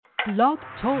Blog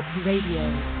Talk Radio.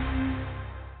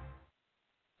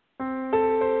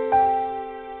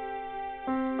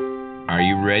 Are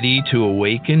you ready to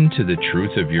awaken to the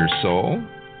truth of your soul?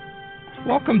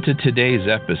 Welcome to today's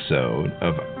episode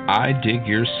of I Dig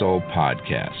Your Soul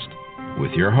podcast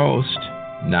with your host,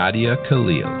 Nadia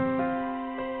Khalil.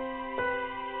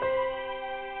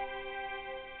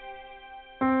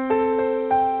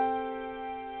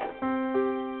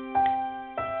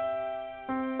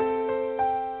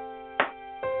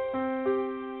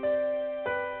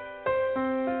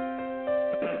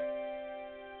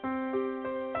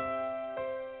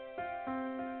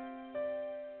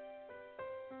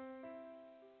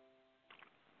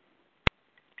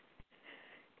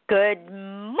 Good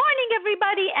morning,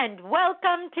 everybody, and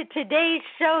welcome to today's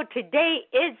show. Today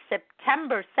is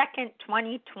September 2nd,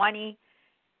 2020.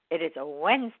 It is a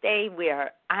Wednesday. We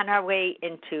are on our way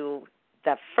into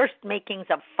the first makings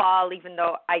of fall, even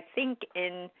though I think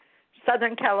in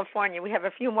Southern California we have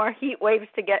a few more heat waves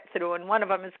to get through, and one of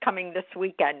them is coming this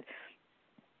weekend.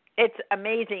 It's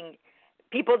amazing.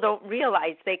 People don't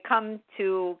realize they come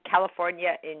to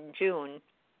California in June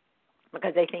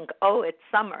because they think, oh, it's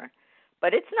summer.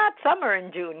 But it's not summer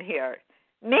in June here.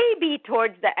 Maybe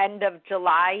towards the end of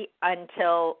July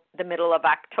until the middle of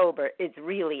October is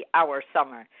really our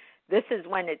summer. This is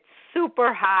when it's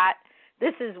super hot.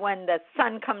 This is when the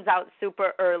sun comes out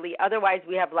super early. Otherwise,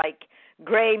 we have like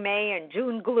gray May and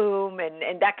June gloom,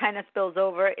 and that kind of spills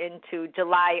over into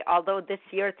July. Although this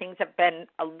year things have been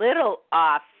a little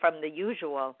off from the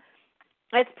usual.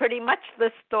 It's pretty much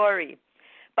the story.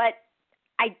 But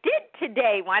I did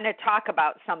today want to talk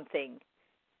about something.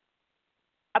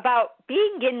 About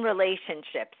being in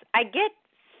relationships. I get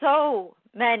so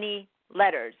many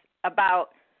letters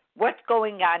about what's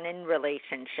going on in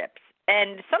relationships.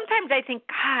 And sometimes I think,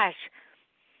 gosh,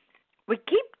 we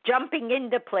keep jumping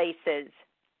into places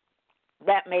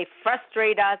that may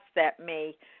frustrate us, that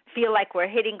may feel like we're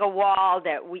hitting a wall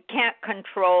that we can't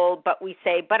control, but we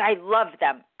say, but I love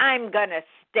them. I'm going to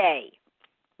stay.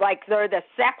 Like they're the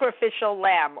sacrificial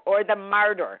lamb or the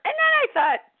martyr. And then I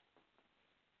thought,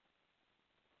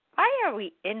 why are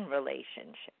we in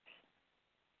relationships?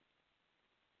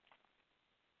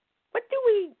 What do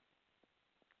we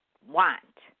want?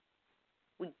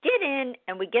 We get in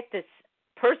and we get this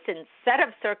person's set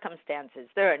of circumstances,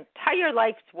 their entire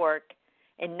life's work,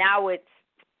 and now it's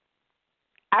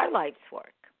our life's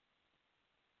work.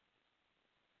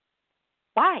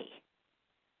 Why?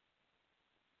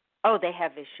 Oh, they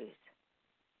have issues.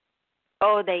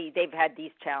 Oh, they've had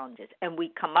these challenges. And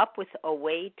we come up with a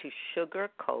way to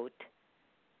sugarcoat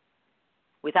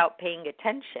without paying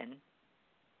attention,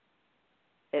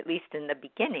 at least in the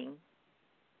beginning,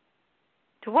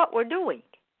 to what we're doing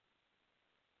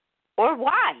or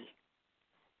why.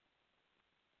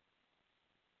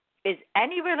 Is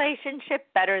any relationship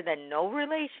better than no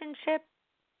relationship?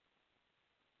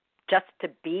 Just to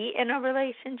be in a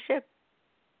relationship?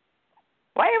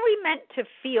 Why are we meant to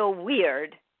feel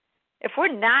weird if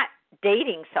we're not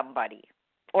dating somebody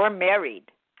or married?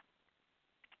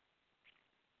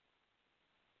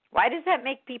 Why does that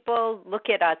make people look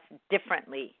at us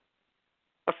differently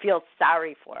or feel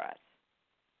sorry for us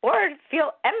or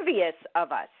feel envious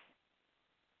of us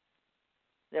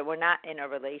that we're not in a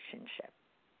relationship?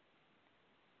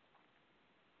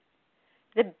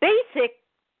 The basic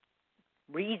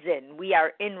reason we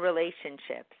are in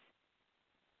relationships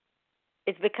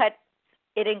is because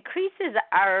it increases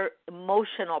our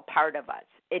emotional part of us.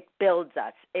 It builds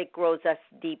us. It grows us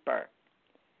deeper.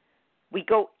 We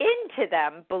go into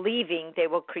them believing they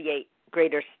will create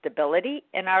greater stability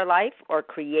in our life or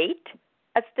create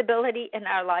a stability in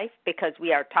our life because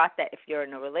we are taught that if you're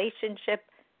in a relationship,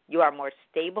 you are more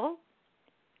stable.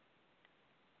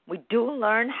 We do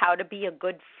learn how to be a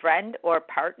good friend or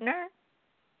partner.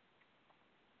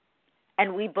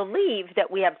 And we believe that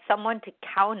we have someone to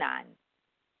count on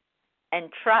and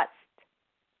trust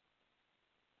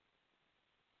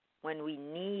when we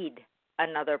need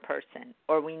another person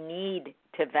or we need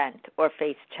to vent or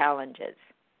face challenges.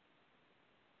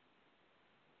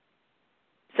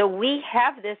 So we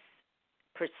have this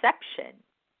perception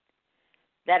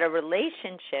that a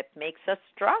relationship makes us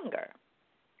stronger.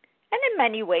 And in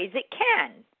many ways it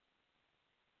can.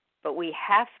 But we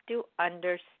have to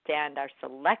understand our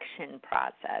selection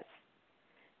process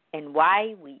and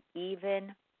why we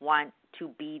even want to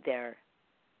be there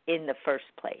in the first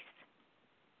place.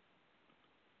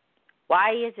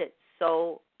 Why is it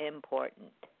so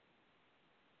important?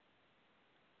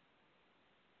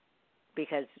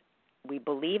 Because we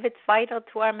believe it's vital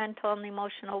to our mental and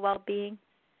emotional well-being,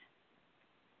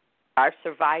 our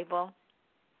survival.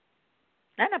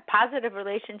 And a positive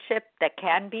relationship that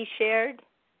can be shared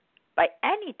by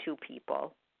any two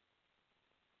people,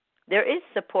 there is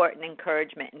support and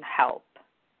encouragement and help.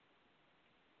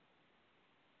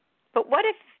 But what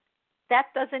if that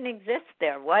doesn't exist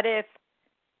there? What if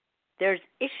there's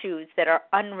issues that are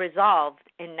unresolved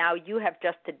and now you have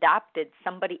just adopted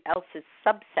somebody else's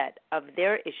subset of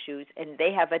their issues and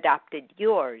they have adopted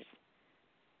yours?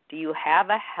 Do you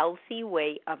have a healthy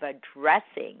way of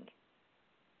addressing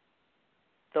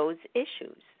those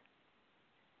issues?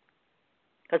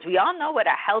 Because we all know what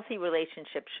a healthy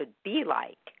relationship should be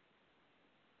like.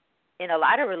 In a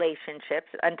lot of relationships,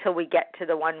 until we get to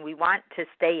the one we want to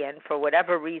stay in for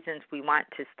whatever reasons we want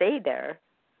to stay there,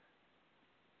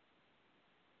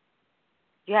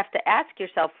 you have to ask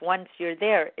yourself once you're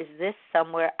there, is this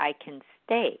somewhere I can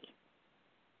stay?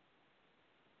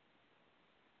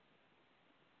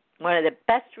 One of the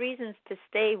best reasons to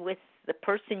stay with the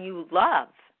person you love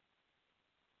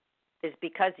is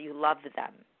because you love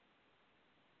them.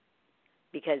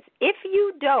 Because if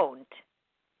you don't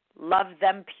love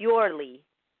them purely,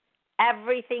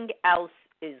 everything else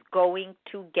is going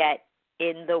to get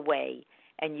in the way.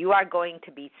 And you are going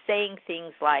to be saying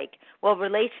things like, well,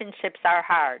 relationships are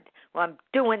hard. Well, I'm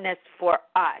doing this for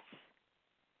us.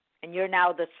 And you're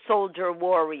now the soldier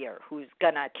warrior who's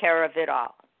going to care of it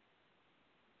all.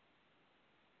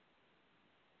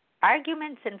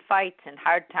 Arguments and fights and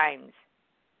hard times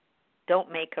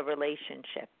don't make a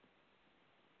relationship.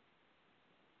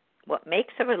 What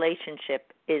makes a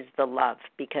relationship is the love,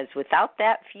 because without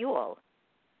that fuel,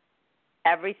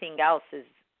 everything else is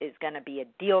going to be a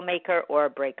deal maker or a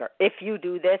breaker. If you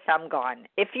do this, I'm gone.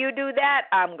 If you do that,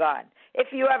 I'm gone.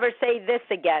 If you ever say this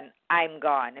again, I'm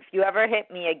gone. If you ever hit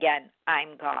me again,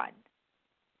 I'm gone.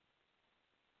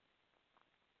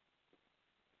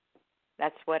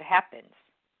 That's what happens.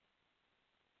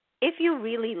 If you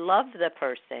really love the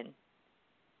person,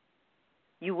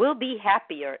 you will be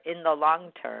happier in the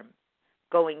long term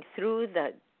going through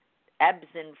the ebbs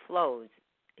and flows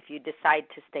if you decide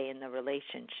to stay in the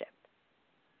relationship.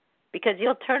 Because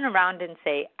you'll turn around and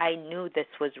say, I knew this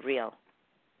was real.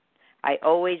 I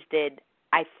always did.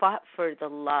 I fought for the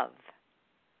love.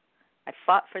 I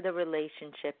fought for the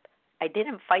relationship. I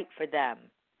didn't fight for them.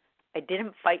 I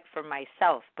didn't fight for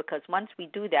myself, because once we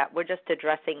do that, we're just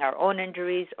addressing our own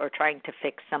injuries or trying to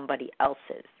fix somebody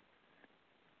else's.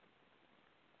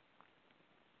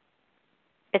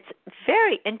 It's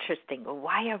very interesting.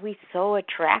 Why are we so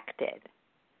attracted?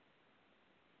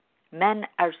 Men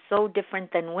are so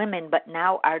different than women, but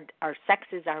now our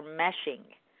sexes are meshing.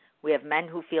 We have men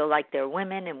who feel like they're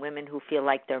women and women who feel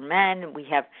like they're men.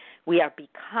 We are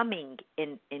becoming,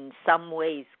 in some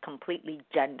ways, completely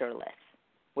genderless.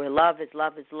 Where love is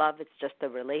love is love, it's just the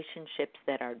relationships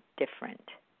that are different.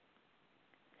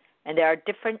 And there are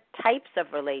different types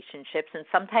of relationships, and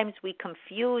sometimes we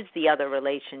confuse the other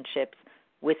relationships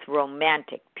with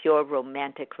pure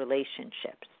romantic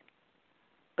relationships.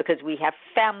 Because we have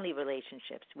family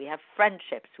relationships, we have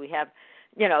friendships, we have,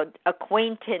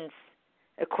 acquaintanceships.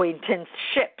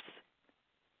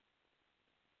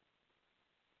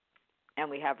 And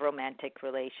we have romantic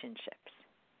relationships.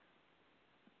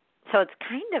 So it's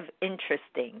kind of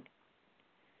interesting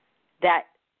that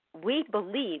we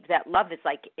believe that love is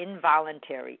like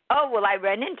involuntary. Oh, well, I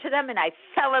ran into them and I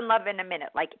fell in love in a minute,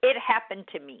 like it happened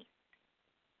to me.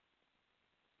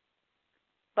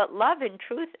 But love, in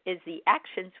truth, is the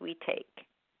actions we take.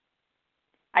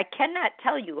 I cannot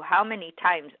tell you how many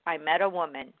times I met a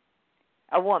woman,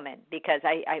 because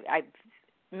I've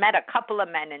met a couple of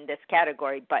men in this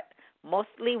category, but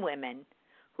mostly women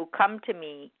who come to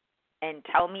me and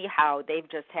tell me how they've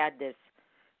just had this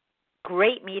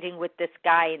great meeting with this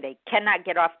guy and they cannot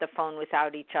get off the phone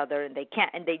without each other and they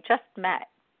just met.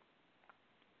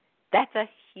 That's a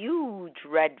huge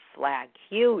red flag,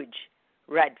 huge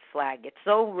red flag. It's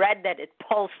so red that it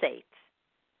pulsates.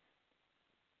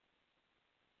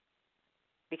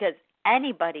 Because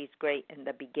anybody's great in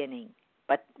the beginning.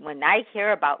 But when I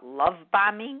hear about love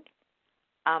bombing,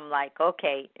 I'm like,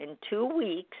 okay, in 2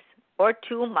 weeks or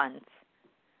 2 months,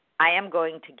 I am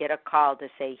going to get a call to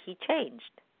say he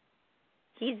changed.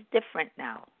 He's different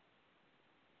now.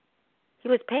 He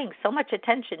was paying so much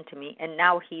attention to me, and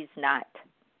now he's not.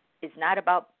 It's not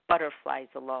about butterflies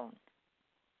alone.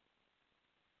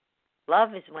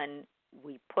 Love is when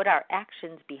we put our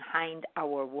actions behind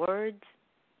our words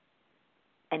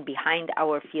and behind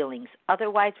our feelings.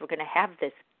 Otherwise, we're going to have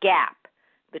this gap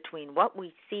between what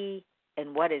we see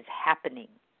and what is happening.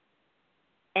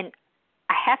 And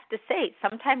I have to say,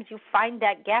 sometimes you find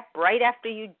that gap right after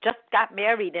you just got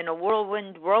married in a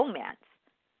whirlwind romance.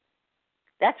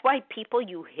 That's why people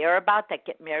you hear about that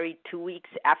get married 2 weeks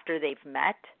after they've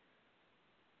met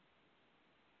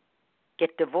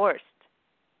get divorced.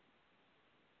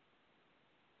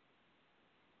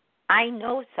 I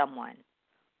know someone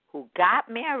who got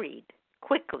married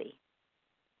quickly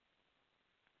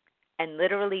and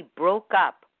literally broke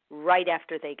up right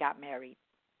after they got married.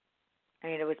 I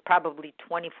mean, it was probably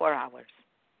 24 hours.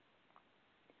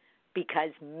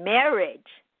 Because marriage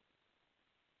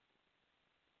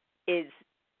is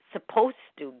supposed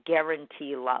to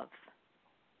guarantee love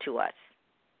to us.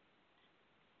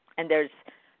 And there's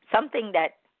something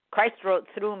that Christ wrote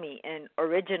through me in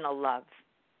Original Love,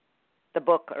 the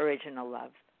book Original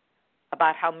Love,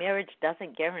 about how marriage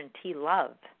doesn't guarantee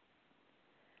love.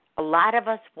 A lot of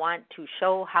us want to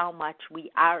show how much we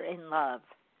are in love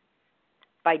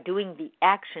by doing the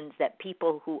actions that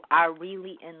people who are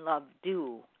really in love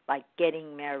do, like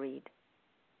getting married.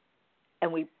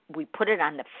 And we put it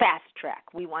on the fast track.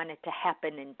 We want it to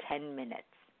happen in 10 minutes,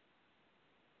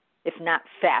 if not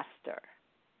faster,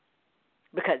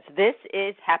 because this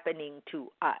is happening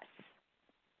to us.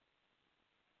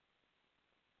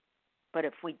 But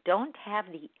if we don't have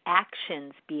the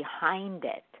actions behind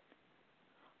it,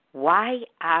 why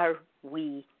are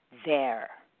we there?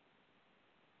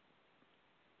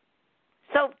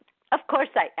 So, of course,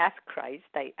 I ask Christ.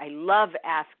 I love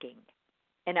asking.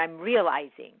 And I'm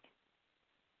realizing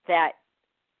that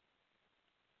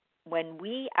when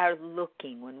we are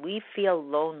looking, when we feel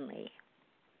lonely,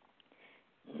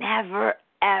 never,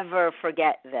 ever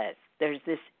forget this. There's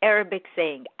this Arabic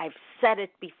saying, I've said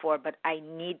it before, but I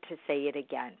need to say it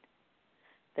again.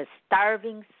 The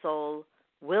starving soul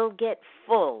will get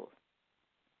full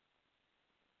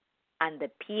on the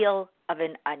peel of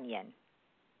an onion.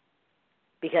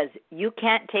 Because you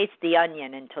can't taste the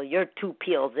onion until you're 2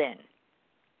 peels in.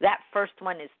 That first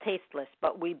one is tasteless,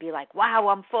 but we'd be like, wow,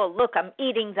 I'm full. Look, I'm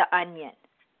eating the onion.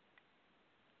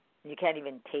 You can't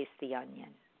even taste the onion.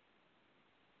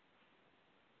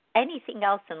 Anything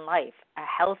else in life, a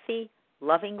healthy,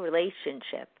 loving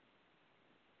relationship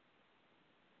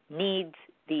needs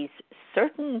these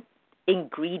certain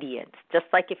ingredients. Just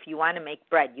like if you want to make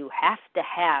bread, you have to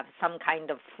have some kind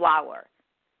of flour,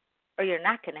 or you're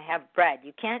not going to have bread.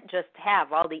 You can't just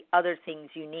have all the other things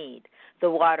you need, the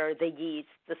water, the yeast,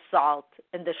 the salt,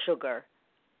 and the sugar,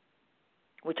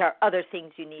 which are other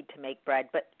things you need to make bread.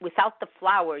 But without the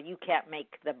flour, you can't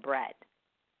make the bread.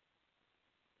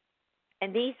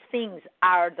 And these things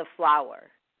are the flour.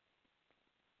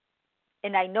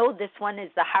 And I know this one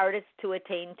is the hardest to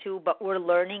attain to, but we're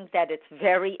learning that it's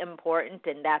very important,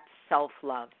 and that's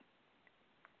self-love.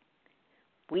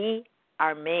 We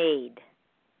are made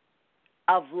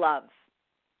of love.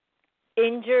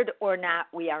 Injured or not,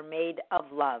 we are made of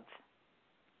love.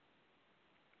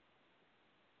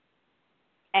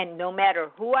 And no matter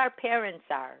who our parents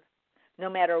are, no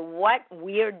matter what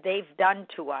weird they've done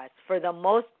to us, for the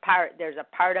most part, there's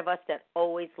a part of us that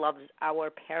always loves our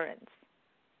parents.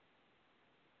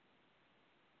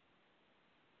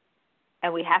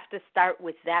 And we have to start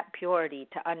with that purity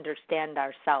to understand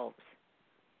ourselves,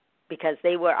 because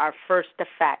they were our first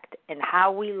effect. And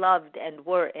how we loved and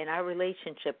were in our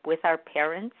relationship with our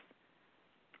parents,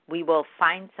 we will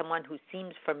find someone who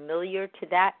seems familiar to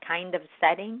that kind of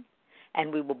setting,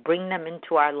 and we will bring them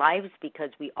into our lives because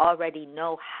we already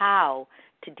know how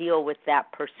to deal with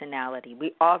that personality.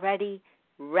 We already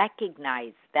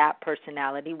recognize that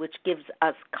personality, which gives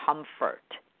us comfort.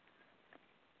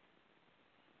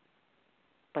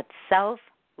 But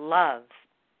self-love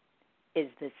is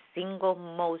the single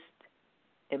most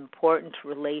important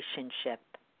relationship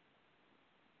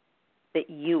that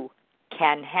you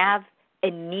can have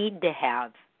and need to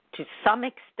have to some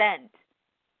extent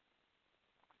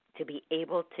to be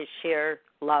able to share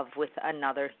love with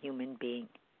another human being.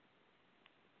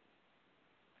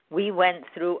 We went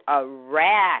through a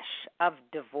rash of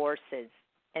divorces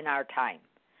in our time.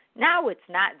 Now it's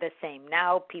not the same.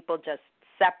 Now people just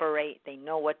separate. They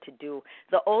know what to do.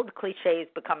 The old cliche is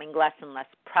becoming less and less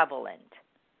prevalent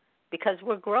because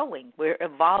we're growing, we're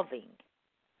evolving.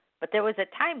 But there was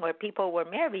a time where people were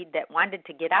married that wanted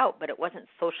to get out, but it wasn't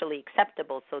socially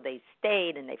acceptable, so they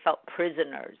stayed and they felt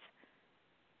prisoners.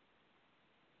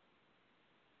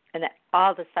 And that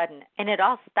all of a sudden, and it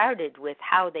all started with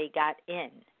how they got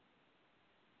in.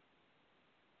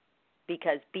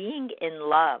 Because being in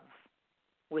love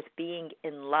with being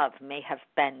in love may have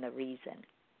been the reason.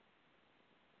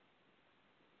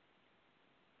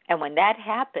 And when that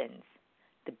happens,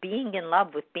 the being in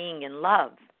love with being in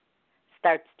love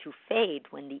starts to fade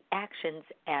when the actions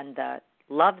and the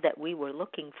love that we were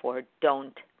looking for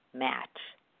don't match.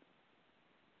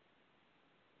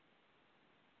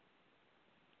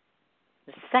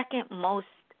 The second most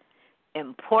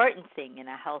important thing in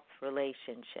a health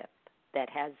relationship that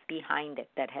has behind it,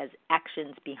 that has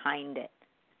actions behind it,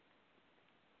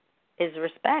 is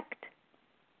respect.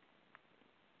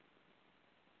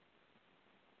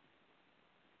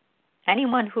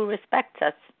 Anyone who respects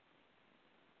us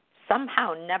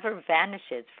somehow never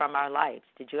vanishes from our lives.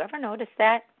 Did you ever notice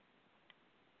that?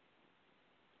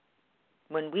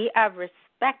 When we are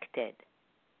respected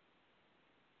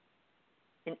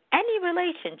in any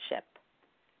relationship,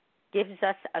 gives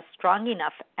us a strong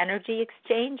enough energy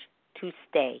exchange to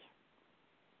stay.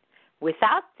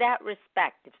 Without that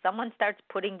respect, if someone starts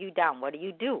putting you down, what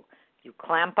do? You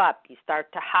clamp up. You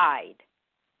start to hide.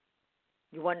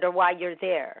 You wonder why you're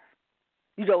there.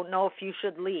 You don't know if you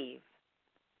should leave.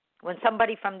 When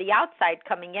somebody from the outside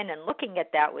coming in and looking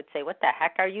at that would say, what the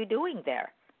heck are you doing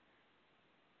there?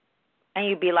 And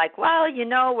you'd be like, well,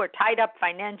 we're tied up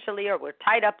financially, or we're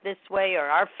tied up this way, or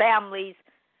our families.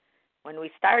 When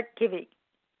we start giving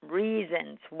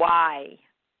reasons why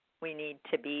we need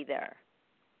to be there,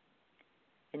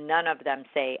 and none of them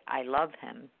say, I love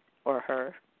him or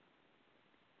her,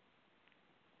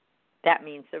 that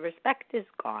means the respect is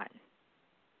gone.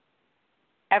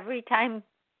 Every time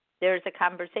there's a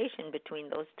conversation between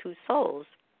those two souls,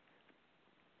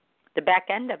 the back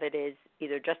end of it is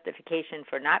either justification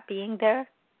for not being there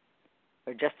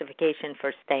or justification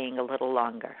for staying a little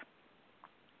longer.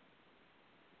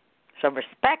 So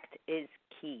respect is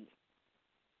key.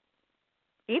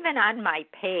 Even on my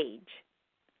page,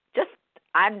 just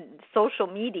on social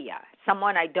media,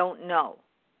 someone I don't know,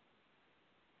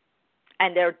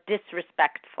 and they're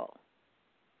disrespectful.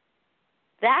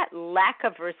 That lack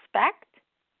of respect,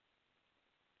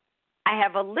 I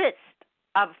have a list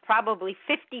of probably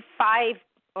 55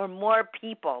 or more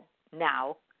people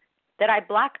now that I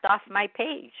blocked off my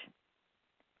page.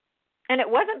 And it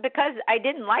wasn't because I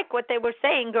didn't like what they were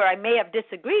saying or I may have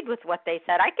disagreed with what they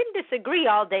said. I can disagree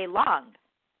all day long.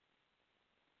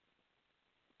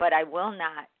 But I will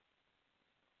not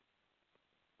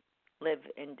live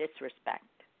in disrespect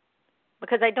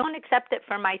because I don't accept it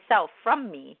for myself from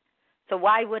me. So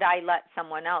why would I let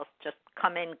someone else just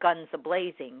come in guns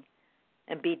a-blazing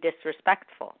and be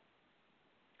disrespectful?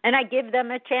 And I give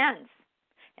them a chance,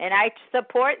 and I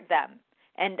support them,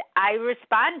 and I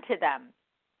respond to them.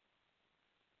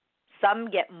 Some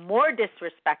get more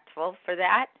disrespectful for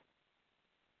that.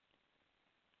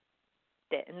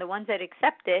 And the ones that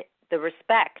accept it, the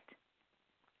respect,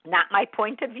 not my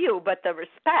point of view, but the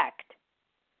respect,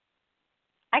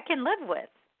 I can live with.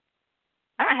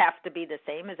 I don't have to be the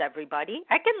same as everybody.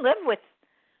 I can live with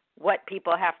what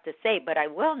people have to say, but I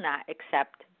will not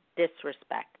accept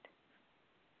disrespect.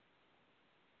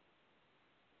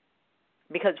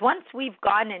 Because once we've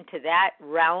gone into that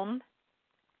realm,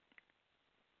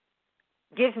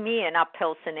 give me an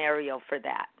uphill scenario for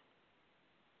that.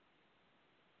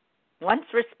 Once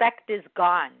respect is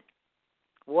gone,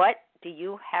 what do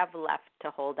you have left to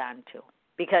hold on to?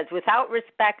 Because without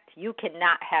respect, you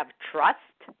cannot have trust.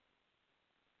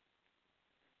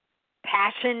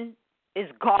 Passion is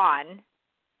gone.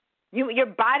 Your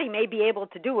body may be able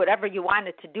to do whatever you want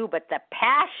it to do, but the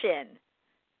passion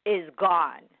is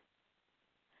gone.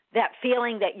 That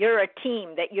feeling that you're a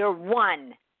team, that you're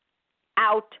one,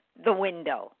 out the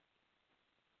window.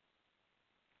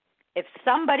 If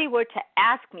somebody were to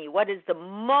ask me what is the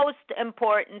most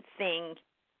important thing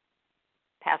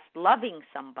past loving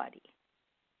somebody,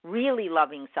 really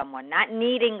loving someone, not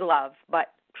needing love, but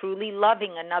truly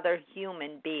loving another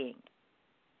human being,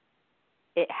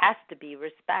 it has to be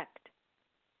respect.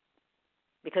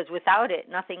 Because without it,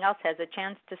 nothing else has a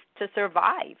chance to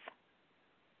survive.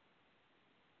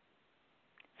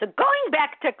 So going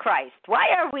back to Christ, why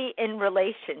are we in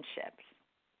relationships?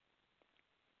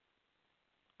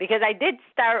 Because I did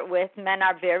start with men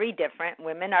are very different,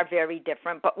 women are very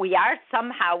different, but we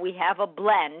have a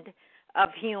blend of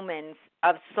humans,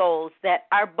 of souls that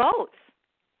are both.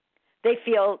 They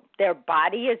feel their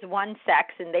body is one sex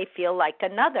and they feel like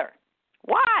another.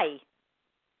 Why?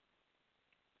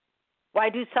 Why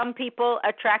do some people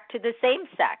attract to the same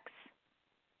sex?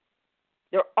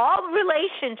 They're all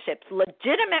relationships,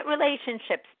 legitimate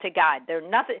relationships to God. They're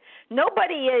nothing.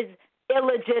 Nobody is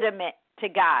illegitimate to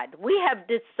God. We have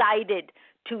decided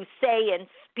to say and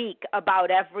speak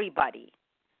about everybody,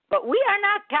 but we are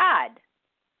not God.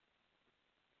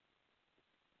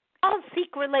 All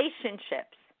seek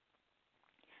relationships.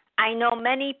 I know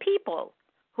many people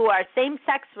who are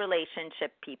same-sex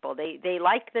relationship people. They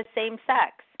like the same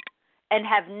sex and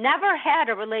have never had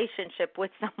a relationship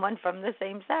with someone from the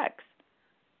same sex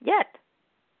yet.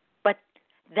 But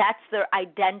that's their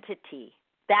identity.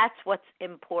 That's what's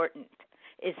important.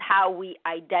 is how we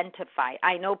identify.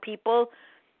 I know people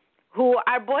who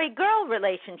are boy-girl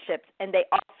relationships, and they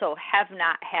also have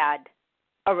not had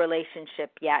a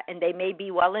relationship yet, and they may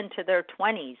be well into their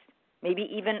 20s, maybe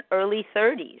even early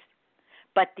 30s.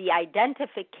 But the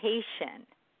identification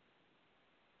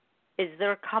is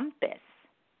their compass.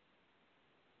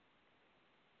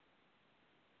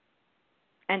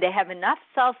 And they have enough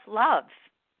self-love,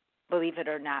 believe it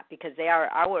or not, because they are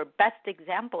our best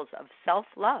examples of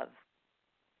self-love,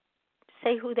 to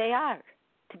say who they are,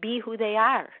 to be who they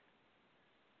are.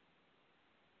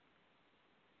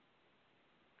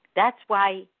 That's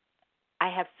why I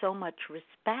have so much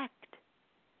respect,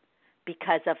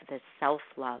 because of the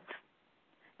self-love.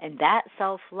 And that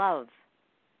self-love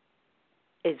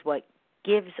is what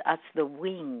gives us the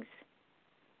wings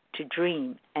to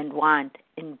dream and want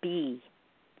and be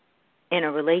in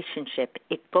a relationship.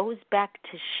 It goes back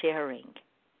to sharing.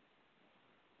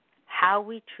 How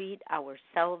we treat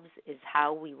ourselves is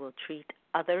how we will treat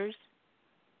others.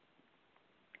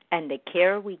 And the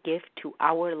care we give to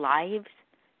our lives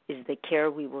is the care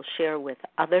we will share with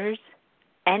others.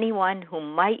 Anyone who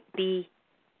might be,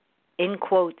 in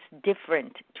quotes,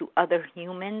 different to other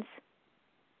humans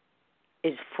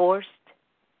is forced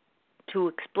to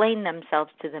explain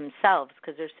themselves to themselves,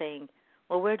 because they're saying,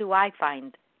 well, where do I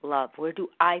find love? Where do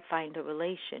I find a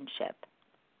relationship?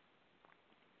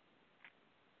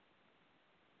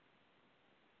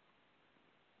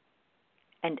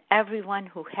 And everyone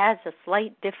who has a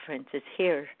slight difference is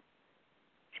here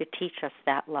to teach us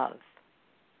that love,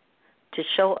 to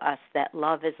show us that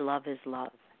love is love is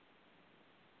love.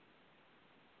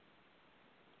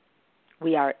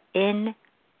 We are in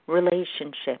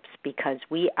relationships because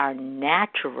we are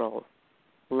natural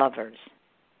lovers.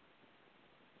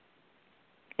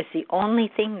 It's the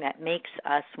only thing that makes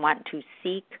us want to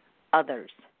seek others.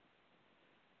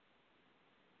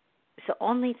 It's the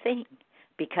only thing,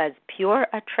 because pure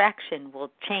attraction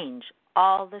will change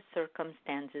all the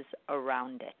circumstances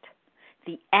around it.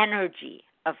 The energy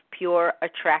of pure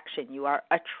attraction, you are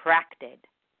attracted.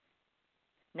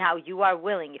 Now you are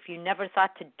willing. If you never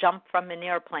thought to jump from an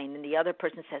airplane and the other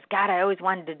person says, God, I always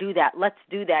wanted to do that, let's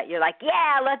do that. You're like,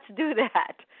 yeah, let's do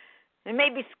that. It may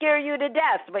scare you to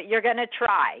death, but you're going to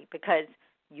try, because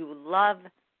you love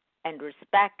and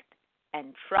respect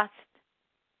and trust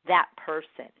that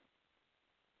person.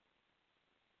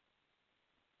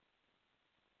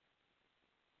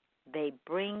 They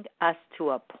bring us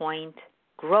to a point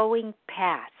growing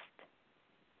past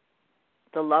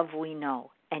the love we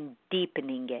know and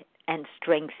deepening it and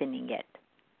strengthening it.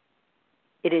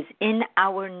 It is in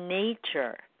our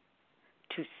nature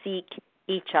to seek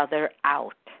each other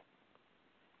out.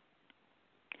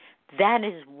 That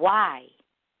is why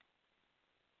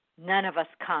none of us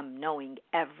come knowing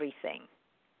everything.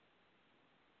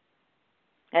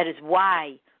 That is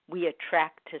why we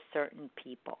attract to certain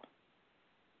people.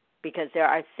 Because there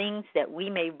are things that we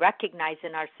may recognize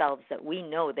in ourselves that we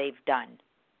know they've done.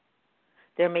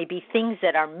 There may be things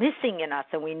that are missing in us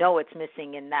and we know it's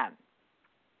missing in them.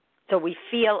 So we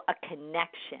feel a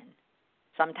connection.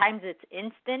 Sometimes it's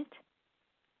instant.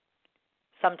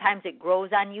 Sometimes it grows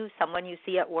on you, someone you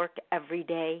see at work every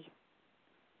day.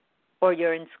 Or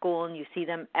you're in school and you see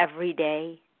them every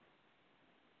day.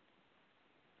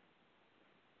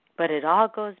 But it all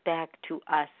goes back to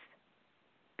us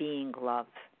being love.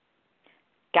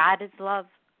 God is love.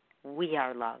 We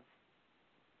are love.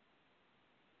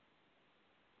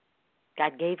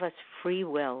 God gave us free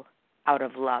will out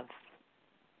of love.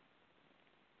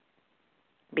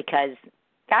 Because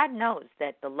God knows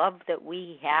that the love that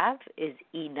we have is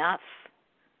enough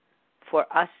for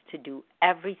us to do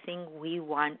everything we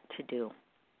want to do.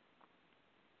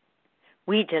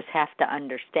 We just have to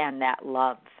understand that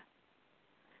love.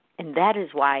 And that is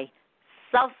why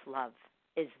self-love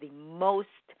is the most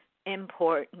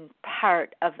important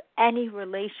part of any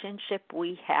relationship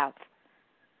we have.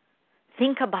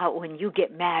 Think about when you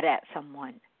get mad at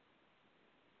someone.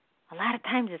 A lot of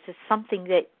times it's just something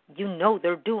that you know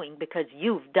they're doing because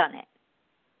you've done it.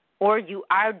 Or you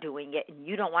are doing it and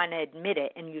you don't want to admit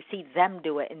it, and you see them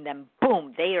do it, and then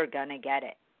boom, they are going to get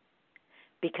it.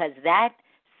 Because that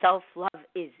self-love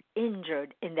is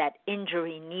injured, and that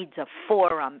injury needs a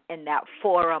forum, and that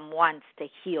forum wants to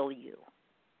heal you.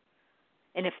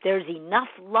 And if there's enough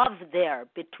love there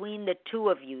between the two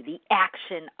of you, the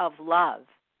action of love,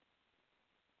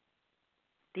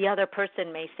 the other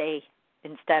person may say,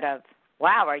 instead of,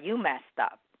 wow, are you messed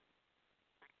up?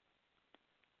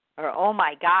 Or, oh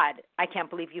my God, I can't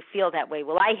believe you feel that way.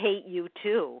 Well, I hate you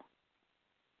too.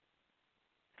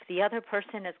 If the other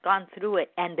person has gone through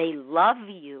it and they love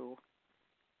you,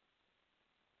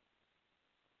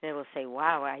 They will say,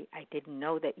 wow, I didn't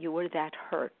know that you were that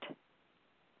hurt.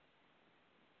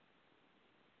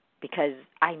 Because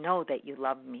I know that you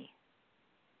love me.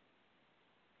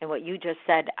 And what you just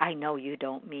said, I know you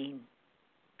don't mean.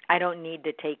 I don't need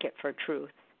to take it for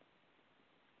truth.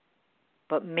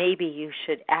 But maybe you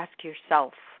should ask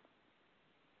yourself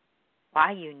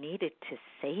why you needed to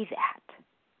say that.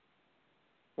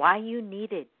 Why you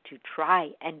needed to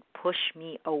try and push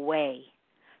me away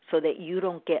so that you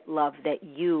don't get love that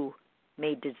you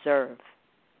may deserve.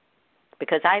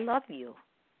 Because I love you.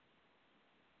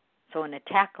 So an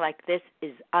attack like this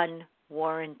is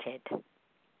unwarranted.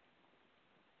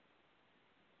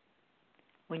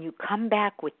 When you come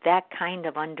back with that kind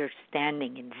of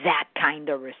understanding and that kind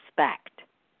of respect,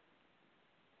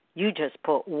 you just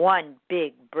put one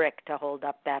big brick to hold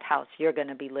up that house you're going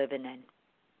to be living in.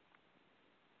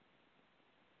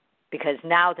 Because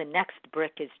now the next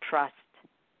brick is trust.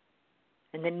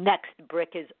 And the next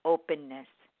brick is openness.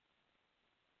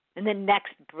 And the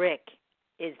next brick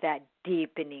is that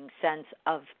deepening sense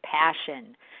of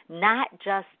passion. Not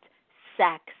just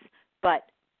sex, but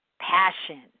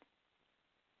passion.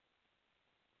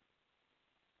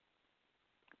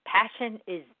 Passion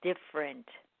is different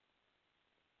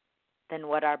than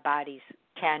what our bodies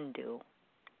can do.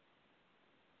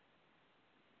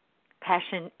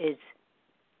 Passion is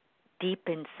deep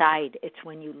inside. It's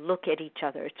when you look at each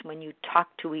other. It's when you talk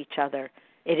to each other.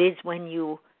 It is when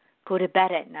you go to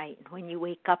bed at night and when you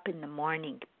wake up in the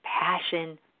morning.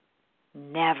 Passion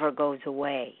never goes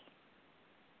away.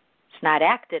 It's not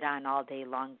acted on all day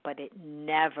long, but it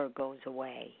never goes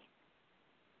away.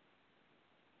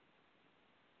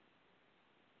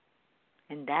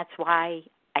 And that's why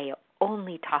I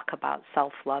only talk about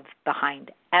self-love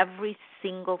behind every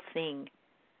single thing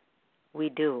we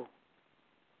do,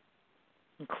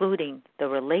 including the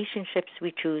relationships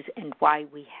we choose and why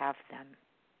we have them.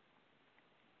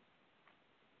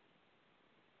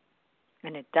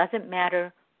 And it doesn't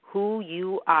matter who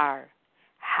you are,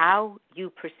 how you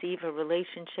perceive a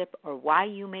relationship, or why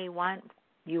you may want,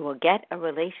 you will get a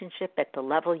relationship at the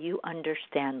level you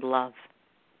understand love.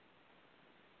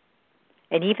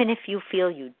 And even if you feel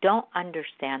you don't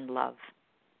understand love,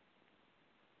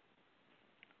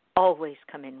 always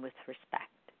come in with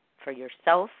respect for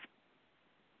yourself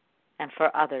and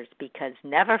for others, because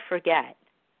never forget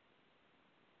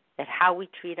that how we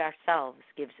treat ourselves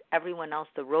gives everyone else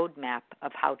the roadmap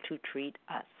of how to treat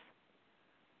us.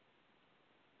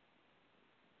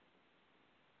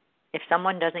 If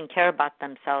someone doesn't care about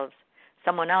themselves,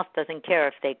 someone else doesn't care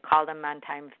if they call them on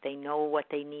time, if they know what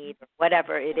they need, or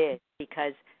whatever it is,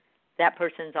 because that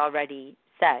person's already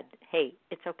said, hey,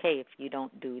 it's okay if you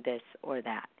don't do this or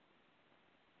that,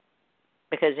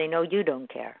 because they know you don't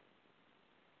care.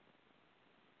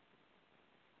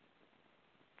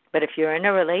 But if you're in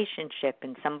a relationship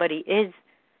and somebody is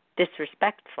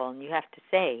disrespectful, and you have to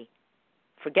say,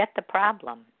 forget the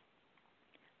problem.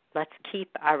 Let's keep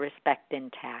our respect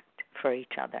intact for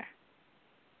each other.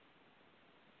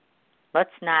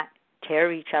 Let's not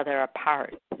tear each other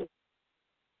apart,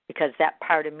 because that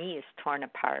part of me is torn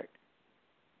apart.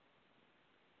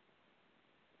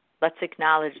 Let's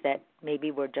acknowledge that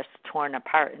maybe we're just torn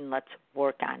apart, and let's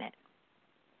work on it.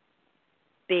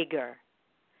 Bigger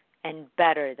and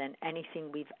better than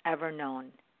anything we've ever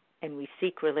known, and we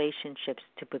seek relationships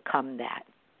to become that.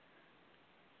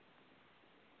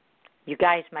 You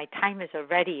guys, my time is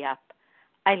already up.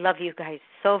 I love you guys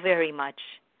so very much.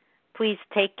 Please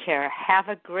take care. Have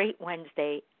a great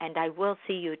Wednesday, and I will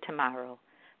see you tomorrow.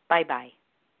 Bye-bye.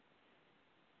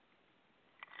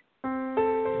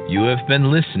 You have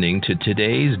been listening to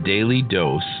today's daily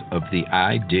dose of the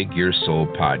I Dig Your Soul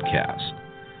podcast.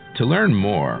 To learn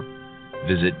more,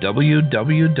 visit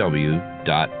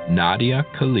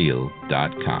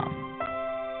www.nadiakhalil.com.